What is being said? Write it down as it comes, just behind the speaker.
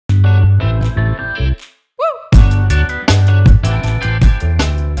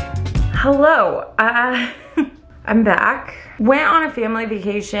I'm back. Went on a family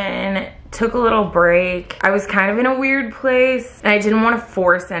vacation, took a little break. I was kind of in a weird place and I didn't want to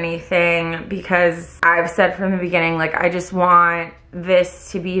force anything because I've said from the beginning, like, I just want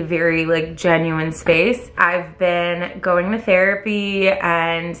this to be a very like genuine space. I've been going to therapy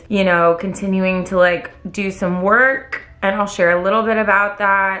and, you know, continuing to like do some work, and I'll share a little bit about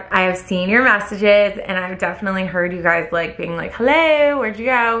that. I have seen your messages and I've definitely heard you guys like being like, hello, where'd you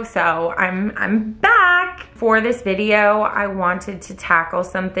go? So I'm back. For this video, I wanted to tackle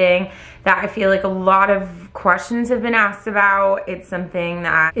something that I feel like a lot of questions have been asked about. It's something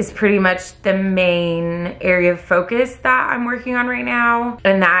that is pretty much the main area of focus that I'm working on right now,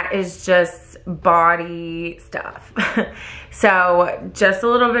 and that is just body stuff. So just a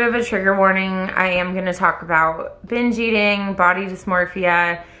little bit of a trigger warning. I am gonna talk about binge eating, body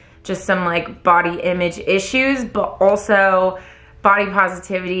dysmorphia, just some like body image issues, but also body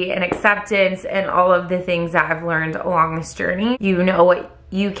positivity and acceptance and all of the things that I've learned along this journey. You know what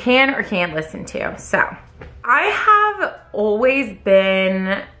you can or can't listen to. So I have always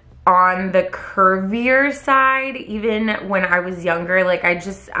been on the curvier side. Even when I was younger, like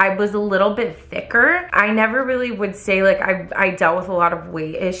I was a little bit thicker. I never really would say like I dealt with a lot of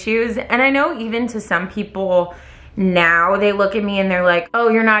weight issues. And I know even to some people now, they look at me and they're like, oh,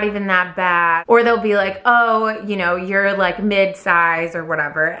 you're not even that bad. Or they'll be like, oh, you know, you're like mid-size or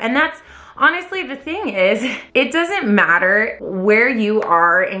whatever. And that's honestly, the thing is, it doesn't matter where you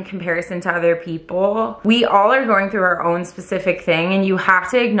are in comparison to other people. We all are going through our own specific thing, and you have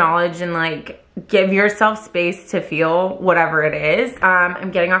to acknowledge and like give yourself space to feel whatever it is.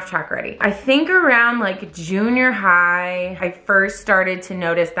 I'm getting off track already. I think around like junior high, I first started to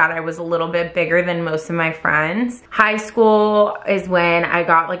notice that I was a little bit bigger than most of my friends. High school is when I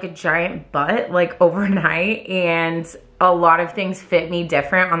got like a giant butt like overnight, and a lot of things fit me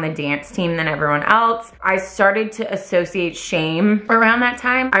different on the dance team than everyone else. I started to associate shame around that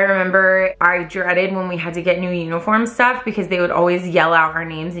time. I remember I dreaded when we had to get new uniform stuff because they would always yell out our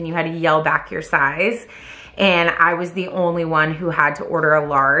names and you had to yell back your size. And I was the only one who had to order a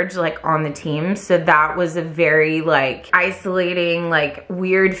large like on the team. So that was a very like isolating, like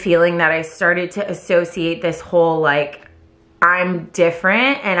weird feeling that I started to associate this whole like, I'm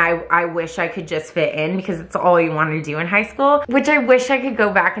different and I wish I could just fit in, because it's all you want to do in high school, which I wish I could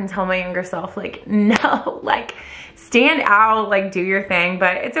go back and tell my younger self like, no, like stand out, like do your thing,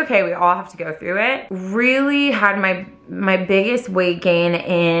 but it's okay. We all have to go through it. Really had my biggest weight gain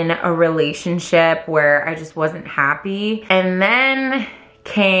in a relationship where I just wasn't happy. And then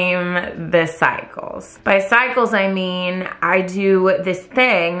came the cycles. By cycles, I mean I do this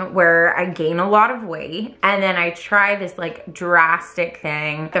thing where I gain a lot of weight and then I try this like drastic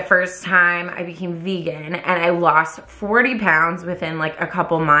thing. The first time I became vegan and I lost 40 pounds within like a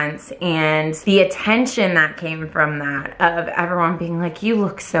couple months, and the attention that came from that of everyone being like, you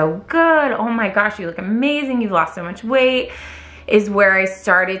look so good, oh my gosh, you look amazing, you've lost so much weight, is where I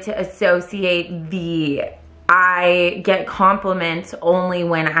started to associate the I get compliments only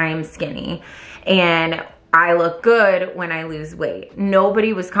when I'm skinny, and I look good when I lose weight.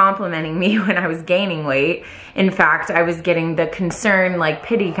 Nobody was complimenting me when I was gaining weight. In fact, I was getting the concern, like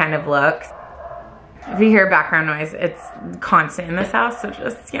pity kind of looks. If you hear background noise, it's constant in this house, so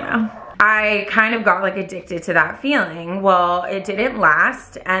just, you know. I kind of got like addicted to that feeling. Well, it didn't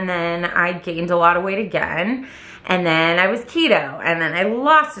last, and then I gained a lot of weight again. And then I was keto, and then I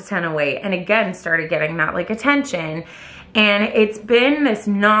lost a ton of weight and again started getting that like attention. And it's been this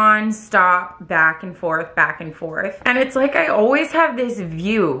non-stop back and forth, back and forth. And it's like I always have this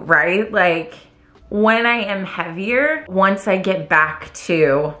view, right? Like when I am heavier, once I get back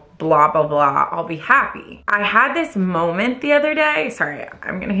to blah, blah, blah, I'll be happy. I had this moment the other day. Sorry,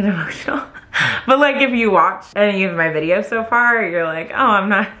 I'm gonna get emotional. But like if you watch any of my videos so far, you're like,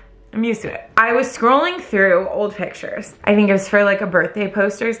 oh, I'm used to it. I was scrolling through old pictures. I think it was for like a birthday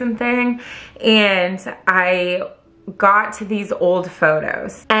post or something. And I got to these old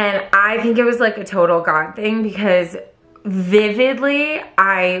photos. And I think it was like a total God thing, because vividly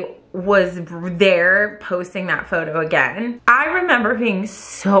I was there posting that photo again. I remember being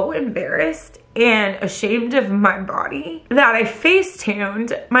so embarrassed and ashamed of my body that I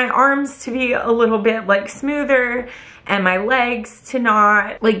face-tuned my arms to be a little bit like smoother and my legs to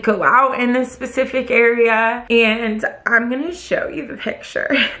not like go out in this specific area. And I'm gonna show you the picture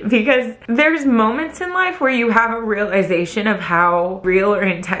because there's moments in life where you have a realization of how real or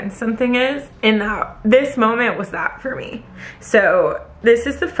intense something is, and that this moment was that for me. So this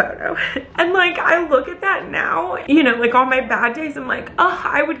is the photo. And like, I look at that now, you know, like on my bad days, I'm like, oh,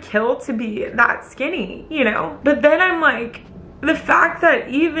 I would kill to be that skinny, you know? But then I'm like, the fact that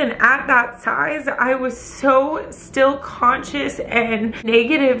even at that size, I was so still conscious and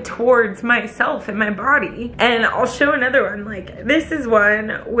negative towards myself and my body. And I'll show another one. Like, this is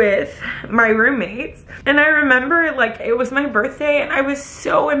one with my roommates. And I remember, like, it was my birthday and I was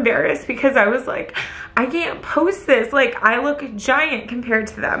so embarrassed because I was like, I can't post this. Like, I look giant compared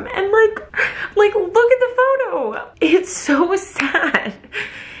to them. And like look at the photo. It's so sad.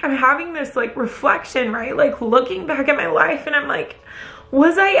 I'm having this like reflection, right? Like looking back at my life and I'm like,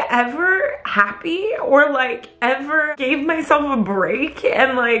 was I ever happy or like ever gave myself a break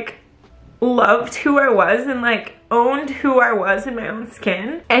and like loved who I was and like owned who I was in my own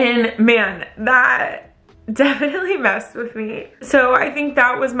skin? And man, that definitely messed with me. So I think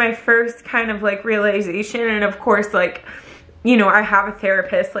that was my first kind of like realization. And of course, like, you know, I have a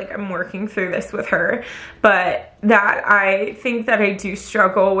therapist, like I'm working through this with her, but that I think that I do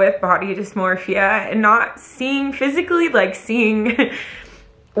struggle with body dysmorphia and not seeing physically, like seeing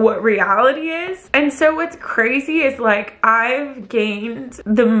what reality is. And so what's crazy is like I've gained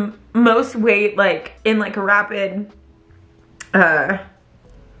the most weight like in like a rapid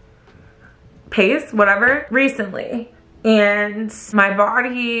pace, whatever, recently. And my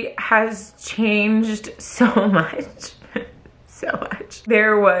body has changed so much. So much.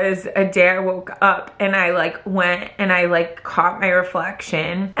 There was a day I woke up and I like went and I like caught my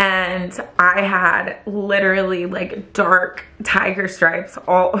reflection and I had literally like dark tiger stripes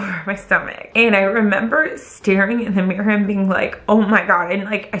all over my stomach. And I remember staring in the mirror and being like, oh my God. And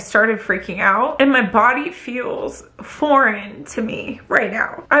like I started freaking out and my body feels foreign to me right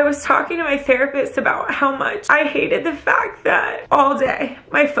now. I was talking to my therapist about how much I hated the fact that all day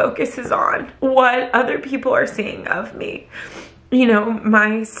my focus is on what other people are seeing of me. You know,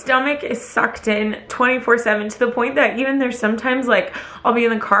 my stomach is sucked in 24/7 to the point that even there's sometimes like I'll be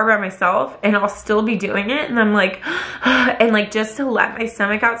in the car by myself and I'll still be doing it and I'm like, and like just to let my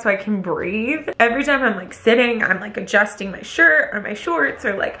stomach out so I can breathe. Every time I'm like sitting, I'm like adjusting my shirt or my shorts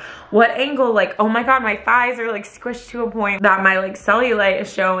or like what angle, like, oh my God, my thighs are like squished to a point that my like cellulite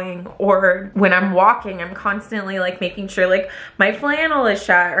is showing. Or when I'm walking, I'm constantly like making sure like my flannel is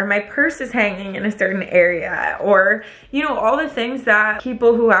shut or my purse is hanging in a certain area, or, you know, all the things that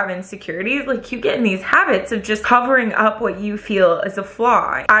people who have insecurities, like you get in these habits of just covering up what you feel is a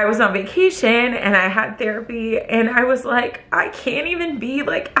flaw. I was on vacation and I had therapy and I was like, I can't even be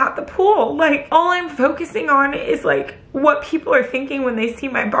like at the pool. Like all I'm focusing on is like what people are thinking when they see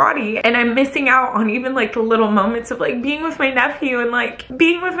my body, and I'm missing out on even like the little moments of like being with my nephew and like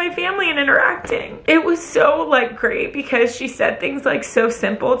being with my family and interacting. It was so like great because she said things like so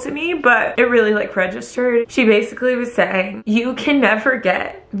simple to me, but it really like registered. She basically was saying, you can never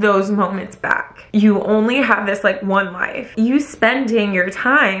get those moments back. You only have this like one life. You spending your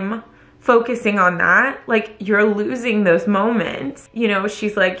time focusing on that, like you're losing those moments. You know,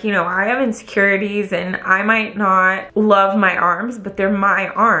 she's like, you know, I have insecurities and I might not love my arms, but they're my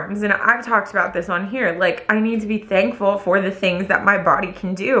arms. And I've talked about this on here. Like I need to be thankful for the things that my body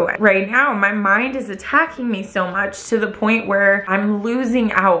can do. Right now, my mind is attacking me so much to the point where I'm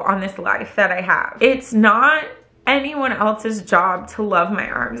losing out on this life that I have. It's not anyone else's job to love my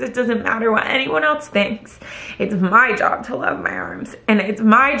arms. It doesn't matter what anyone else thinks. It's my job to love my arms. And it's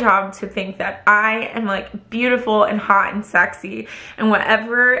my job to think that I am like beautiful and hot and sexy, and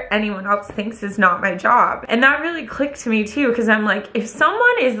whatever anyone else thinks is not my job. And that really clicked to me too, because I'm like, if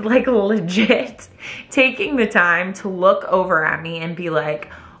someone is like legit taking the time to look over at me and be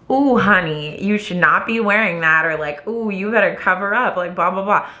like, ooh, honey, you should not be wearing that, or like, ooh, you better cover up, like blah, blah,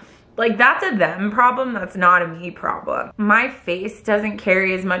 blah. Like that's a them problem, that's not a me problem. My face doesn't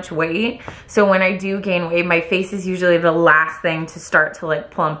carry as much weight, so when I do gain weight, my face is usually the last thing to start to like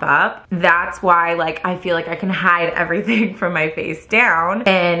plump up. That's why like I feel like I can hide everything from my face down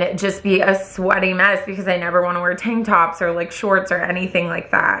and just be a sweaty mess because I never want to wear tank tops or like shorts or anything like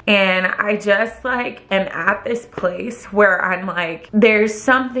that. And I just like am at this place where I'm like, there's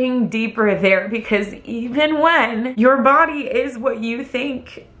something deeper there, because even when your body is what you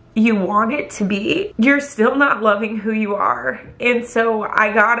think you want it to be, you're still not loving who you are. And so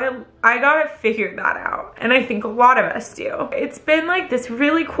I gotta figure that out. And I think a lot of us do. It's been like this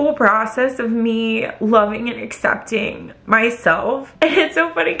really cool process of me loving and accepting myself. And it's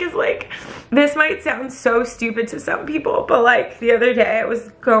so funny because like, this might sound so stupid to some people, but like the other day I was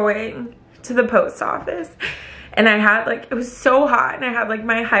going to the post office and I had like, it was so hot, and I had like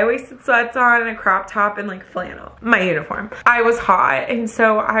my high-waisted sweats on and a crop top and like flannel, my uniform. I was hot, and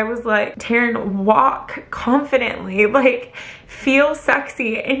so I was like, Taryne, walk confidently, like feel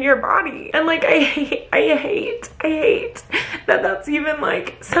sexy in your body. And like I hate that that's even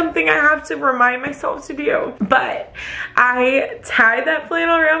like something I have to remind myself to do. But I tied that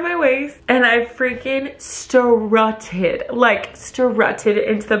flannel around my waist and I freaking strutted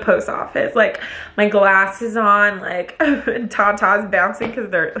into the post office. Like my glasses on, like Tata's bouncing because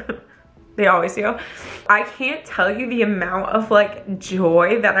they always do. I can't tell you the amount of like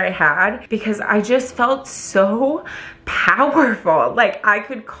joy that I had because I just felt so powerful. Like I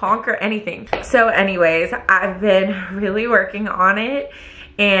could conquer anything. So anyways, I've been really working on it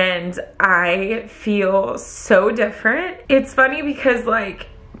and I feel so different. It's funny because like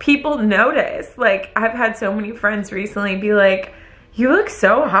people notice. Like I've had so many friends recently be like, you look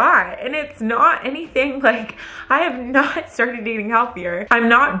so hot, and it's not anything like, I have not started eating healthier. I'm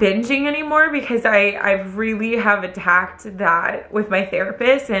not binging anymore because I really have attacked that with my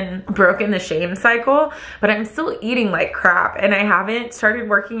therapist and broken the shame cycle, but I'm still eating like crap and I haven't started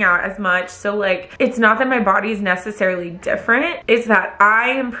working out as much. So like, it's not that my body is necessarily different, it's that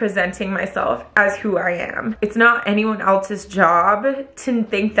I am presenting myself as who I am. It's not anyone else's job to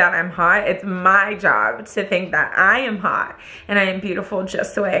think that I'm hot, it's my job to think that I am hot and I am beautiful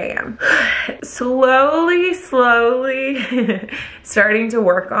just the way I am. Slowly starting to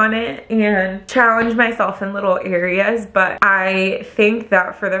work on it and challenge myself in little areas, but I think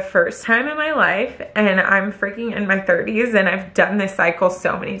that for the first time in my life, and I'm freaking in my 30s and I've done this cycle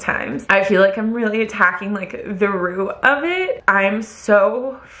so many times, I feel like I'm really attacking like the root of it. I'm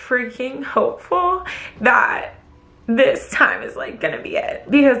so freaking hopeful that this time is like gonna be it,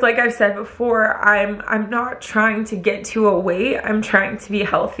 because like I've said before, I'm not trying to get to a weight, I'm trying to be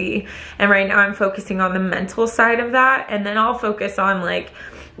healthy, and right now I'm focusing on the mental side of that, and then I'll focus on like,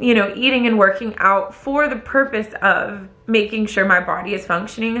 you know, eating and working out for the purpose of making sure my body is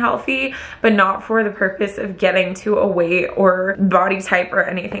functioning healthy, but not for the purpose of getting to a weight or body type or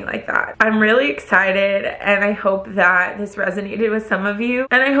anything like that. I'm really excited and I hope that this resonated with some of you,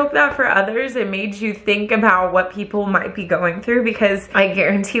 and I hope that for others it made you think about what people might be going through, because I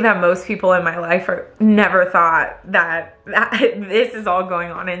guarantee that most people in my life never thought that this is all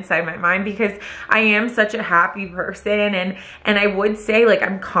going on inside my mind, because I am such a happy person, and I would say like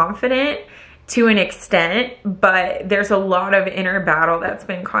I'm confident to an extent, but there's a lot of inner battle that's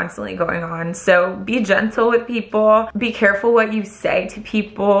been constantly going on. So be gentle with people, be careful what you say to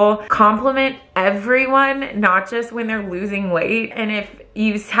people, compliment everyone, not just when they're losing weight. And if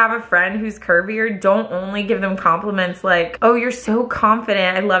you have a friend who's curvier, don't only give them compliments like, oh, you're so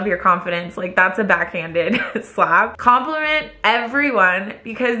confident, I love your confidence. Like that's a backhanded slap. Compliment everyone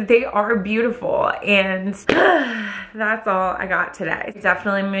because they are beautiful, and that's all I got today.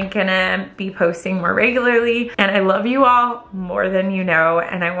 Definitely gonna be posting more regularly, and I love you all more than you know,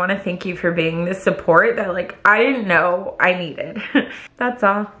 and I want to thank you for being the support that like I didn't know I needed. That's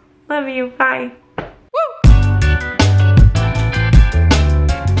all. Love you. Bye.